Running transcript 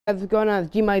What's going on?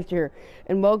 It's G-Meister here,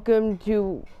 and welcome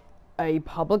to a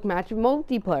public match of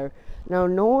multiplayer. Now,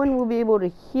 no one will be able to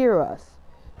hear us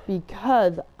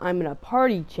because I'm in a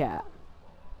party chat,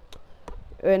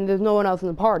 and there's no one else in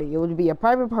the party. It would be a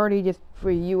private party just for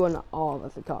you and all of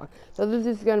us to talk. So this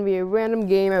is going to be a random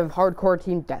game of hardcore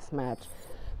team deathmatch.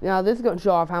 Now, this is going to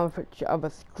show off how much of a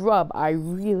scrub I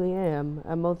really am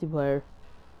at multiplayer.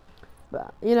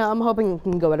 But, you know, I'm hoping it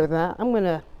can go better than that. I'm going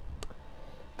to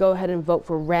go ahead and vote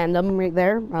for random right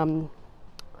there.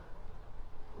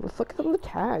 Let's look at some of the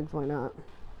tags. Why not?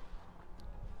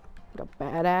 Got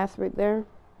badass right there.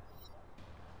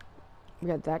 We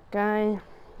got that guy.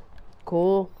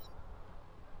 Cool.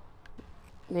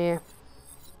 Yeah.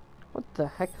 What the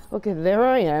heck? Okay, there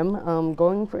I am.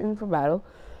 Going in for battle.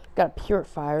 Got a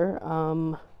purifier.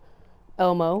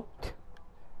 Elmo.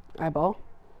 Eyeball.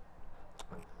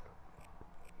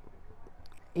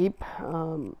 Ape.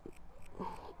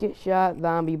 Get shot,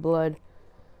 zombie blood.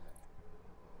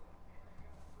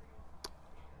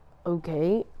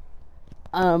 Okay.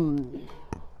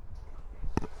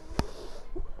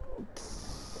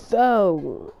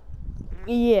 So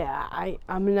yeah,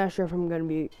 I'm not sure if I'm gonna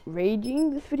be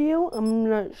raging this video. I'm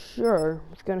not sure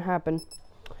what's gonna happen.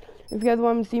 If you guys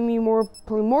want to see me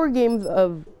play more games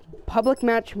of public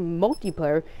match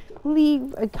multiplayer,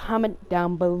 leave a comment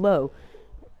down below.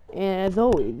 And as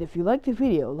always, if you like the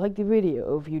video, like the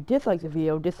video. If you dislike the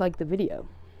video, dislike the video.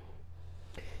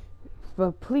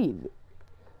 But please,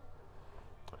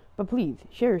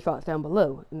 share your thoughts down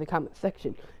below in the comment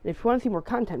section. And if you want to see more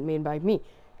content made by me,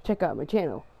 check out my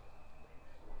channel.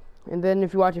 And then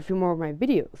if you watch a few more of my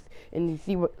videos and you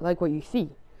see what you see,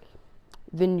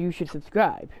 then you should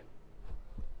subscribe.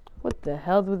 What the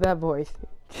hell's with that voice?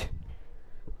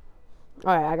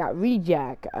 Alright, I got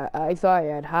Rejack. I saw I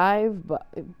had Hive, but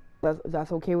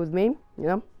that's okay with me, you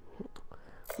know?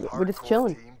 We're just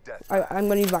chilling. I'm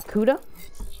gonna use Bakuda.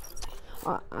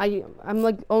 I'm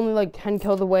like only like 10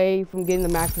 kills away from getting the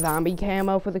max zombie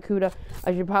camo for the Kuda.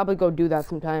 I should probably go do that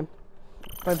sometime.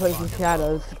 If I play some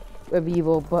Shadows of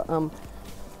Evil, but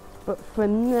for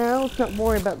now, let's not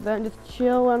worry about that. Just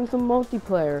chill on some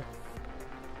multiplayer.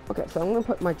 Okay, so I'm gonna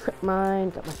put my trip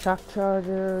mine, got my shock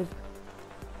chargers.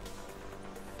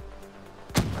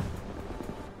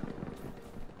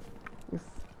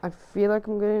 I feel like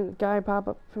I'm getting a guy pop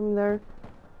up from there.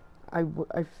 I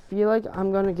feel like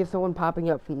I'm gonna get someone popping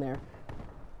up from there.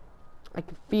 I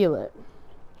can feel it.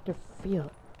 I can feel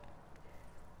it.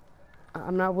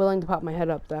 I'm not willing to pop my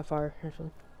head up that far, actually.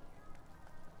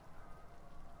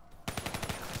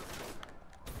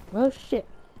 Well, shit.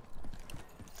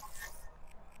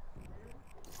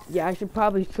 Yeah, I should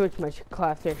probably switch my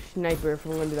class to sniper if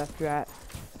I'm gonna do that strat.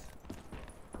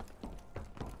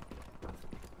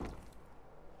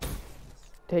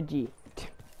 To G.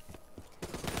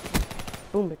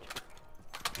 Boom,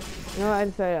 bitch. No, I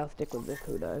decided I'll stick with this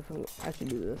Huda. I should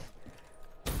do this.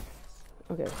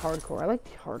 Okay, hardcore. I like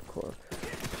the hardcore.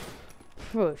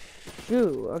 Oh,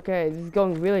 shoot. Okay, this is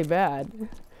going really bad.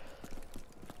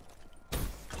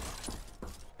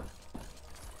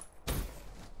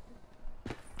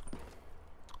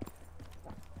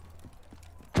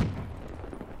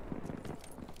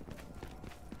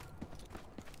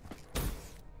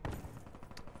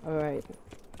 Alright,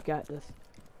 got this.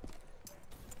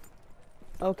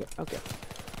 Okay.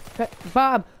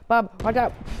 Bob, watch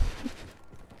out.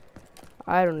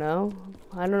 I don't know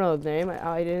his name.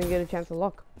 I didn't get a chance to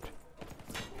look.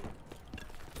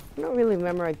 I don't really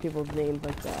memorize people's names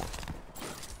like that.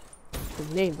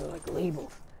 His names are like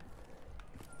labels.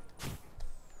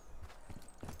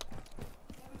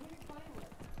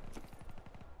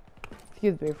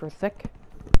 Excuse me for a sec.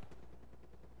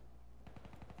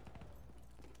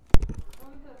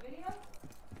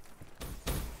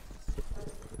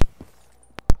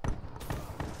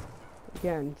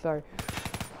 Again, sorry.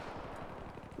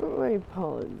 My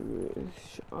apologies.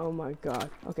 Oh my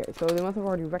god. Okay, so they must have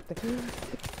already wrecked the...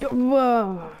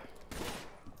 Whoa!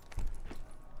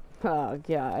 Oh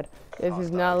god. This is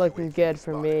not looking good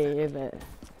for me, is it?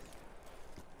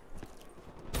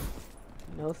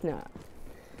 No, it's not.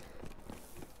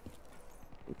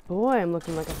 Boy, I'm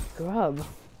looking like a scrub.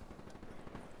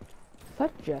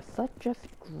 Such a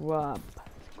scrub.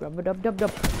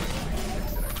 Scrub-a-dub-dub-dub.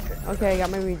 Okay, I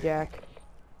got my rejack.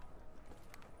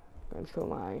 Going to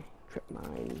my trip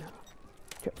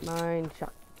mine,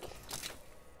 shock.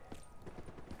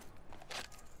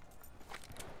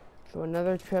 So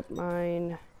another trip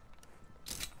mine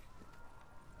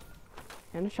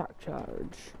and a shock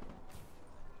charge.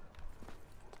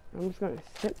 I'm just gonna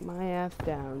sit my ass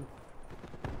down.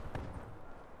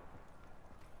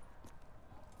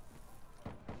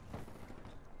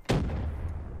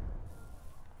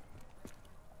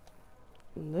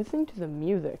 Listen to the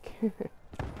music. I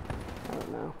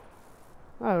don't know.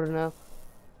 I don't know.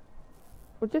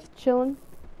 We're just chilling.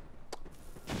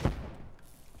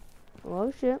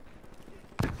 Oh shit.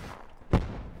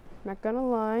 Not gonna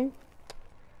lie.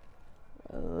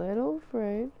 A little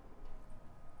afraid.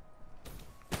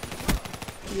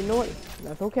 You know what?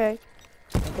 That's okay.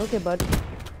 That's okay, bud.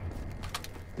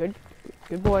 Good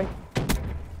boy.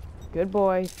 Good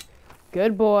boy.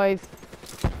 Good boys.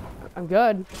 I'm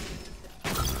good.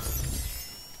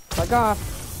 Fuck off.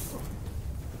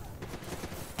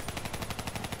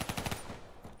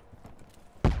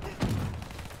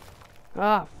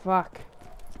 Ah, fuck.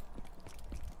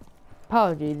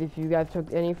 Apologies if you guys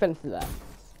took any offense to that.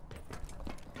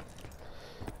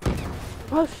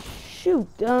 Oh, shoot.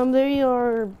 They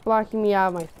are blocking me out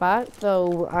of my spot,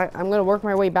 so I'm gonna work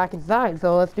my way back inside,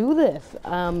 so let's do this.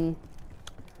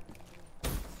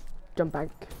 Jump back.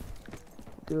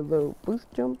 Do a little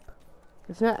boost jump.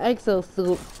 It's not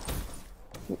exosuit.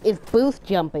 It's boost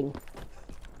jumping.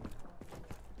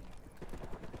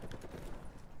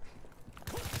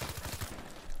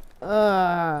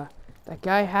 That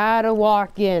guy had to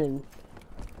walk in.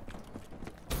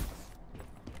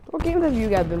 What games have you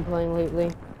guys been playing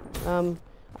lately?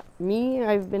 Me,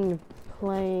 I've been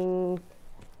playing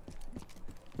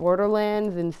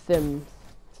Borderlands and Sims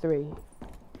 3.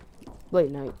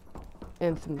 Late night.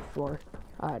 And Sims 4.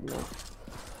 I don't know.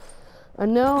 I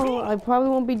know I probably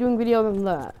won't be doing videos on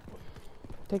that.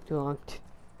 Take too long.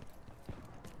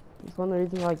 It's one of the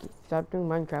reasons why I stopped doing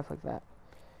Minecraft like that.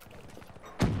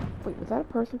 Wait, was that a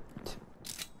person?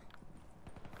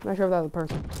 I'm not sure if that was a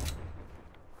person.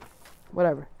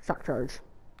 Whatever. Shock charge.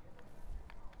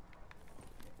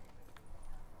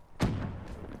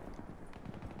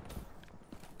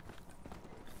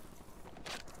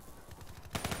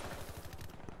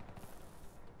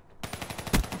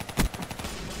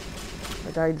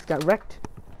 That guy just got wrecked.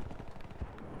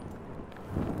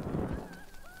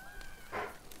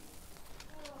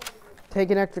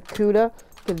 Take an extra CUDA,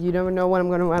 because you never know when I'm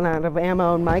going to run out of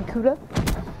ammo on my CUDA.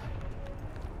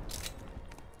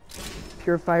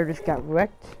 Purifier just got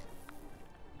wrecked.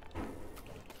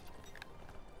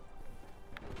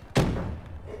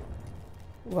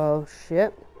 Well,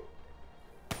 shit.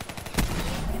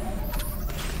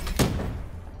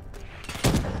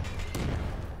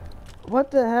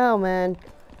 What the hell, man?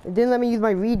 It didn't let me use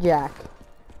my rejack.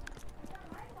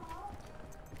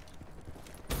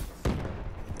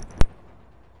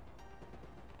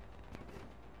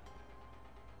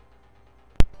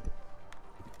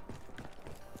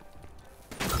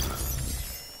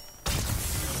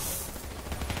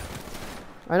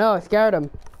 I know, I scared him.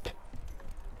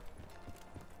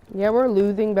 Yeah, we're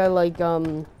losing by like,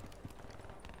 you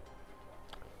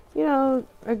know,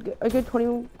 a good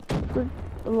 20, good,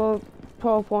 well,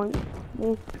 12 points,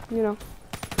 you know.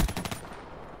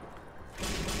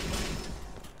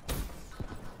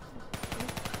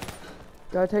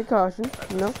 Gotta take caution,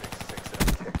 you know.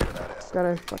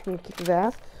 Gotta fucking kick his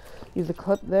ass. Use a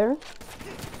clip there.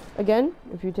 Again,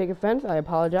 if you take offense, I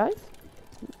apologize.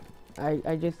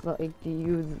 I just like to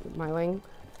use my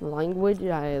language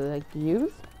I like to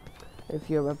use. If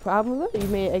you have a problem with it, you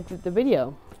may exit the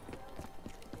video.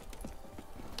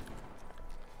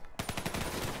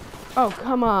 Oh,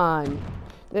 come on.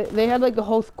 They had like a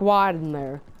whole squad in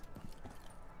there.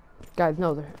 Guys,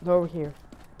 no, they're over here.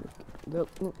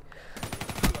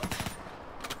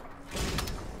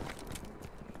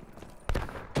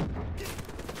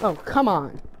 Oh, come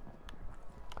on.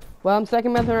 Well, I'm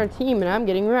second best on our team and I'm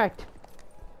getting wrecked.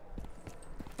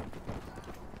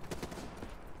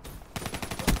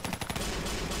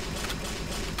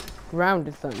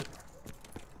 Grounded, son.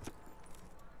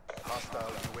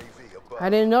 I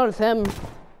didn't notice him.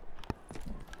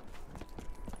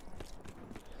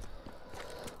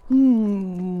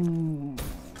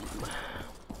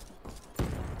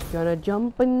 Gonna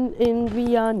jump in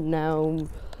Via now.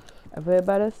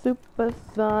 Everybody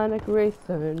supersonic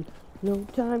racing. No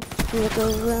time to look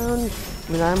around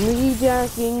when I'm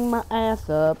rejacking my ass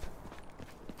up.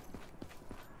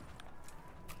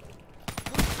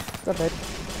 Stop it.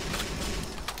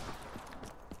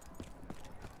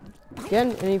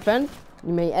 Again, any offense,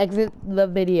 you may exit the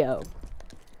video.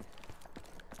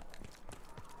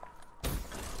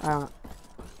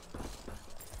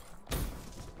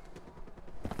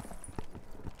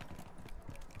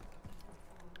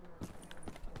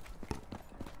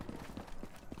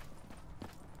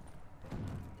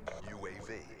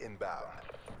 UAV inbound.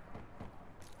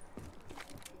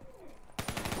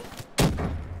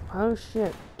 Oh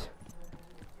shit.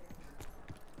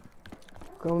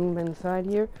 Going inside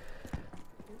here.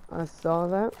 I saw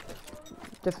that.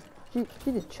 Just She's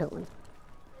just chilling.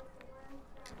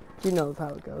 She knows how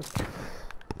it goes.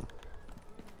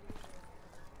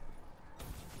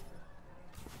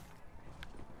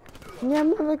 Yeah, I'm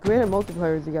not that great at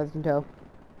multiplayer, as you guys can tell.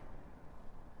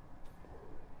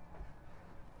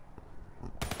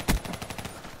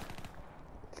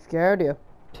 Scared you.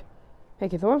 Hey,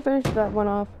 can someone finish that one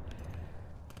off?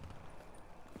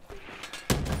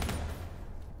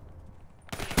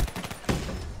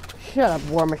 Shut up,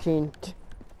 War Machine.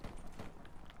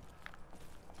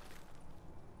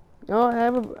 Oh, I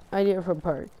have an idea for a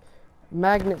part.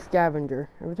 Magnet scavenger.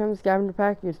 Every time the scavenger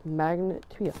pack, you just magnet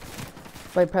to you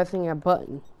by pressing a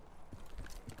button.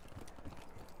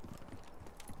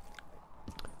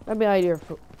 That'd be a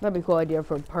cool idea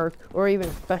for a perk or even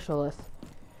a specialist.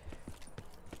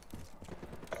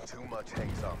 Too much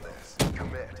hangs on this.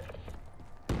 Commit.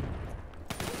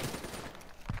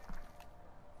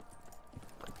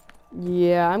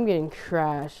 Yeah, I'm getting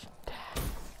trashed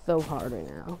so hard right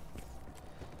now.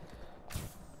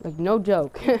 Like, no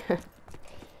joke.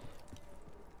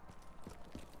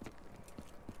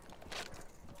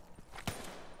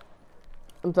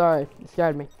 I'm sorry, it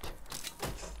scared me.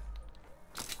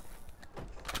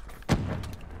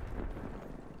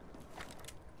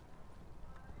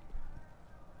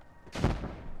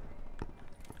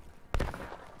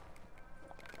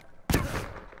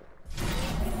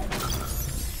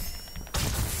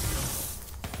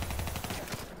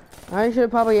 I should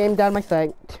have probably aimed down my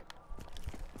sight.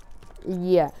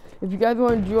 Yeah, if you guys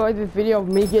want to enjoy this video of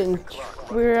me getting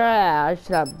trashed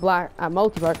at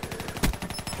multiplayer,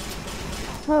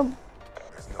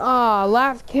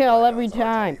 last kill every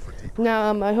time.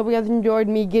 Now, I hope you guys enjoyed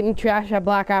me getting trashed at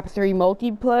Black Ops 3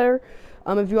 multiplayer.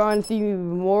 If you want to see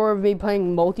more of me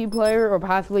playing multiplayer or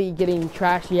possibly getting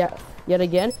trashed yet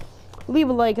again, leave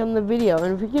a like on the video.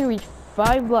 And if we can reach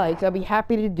 5 likes, I'll be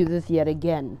happy to do this yet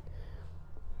again.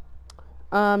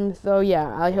 So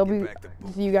yeah, I hope you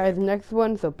see you guys next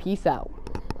one, so peace out.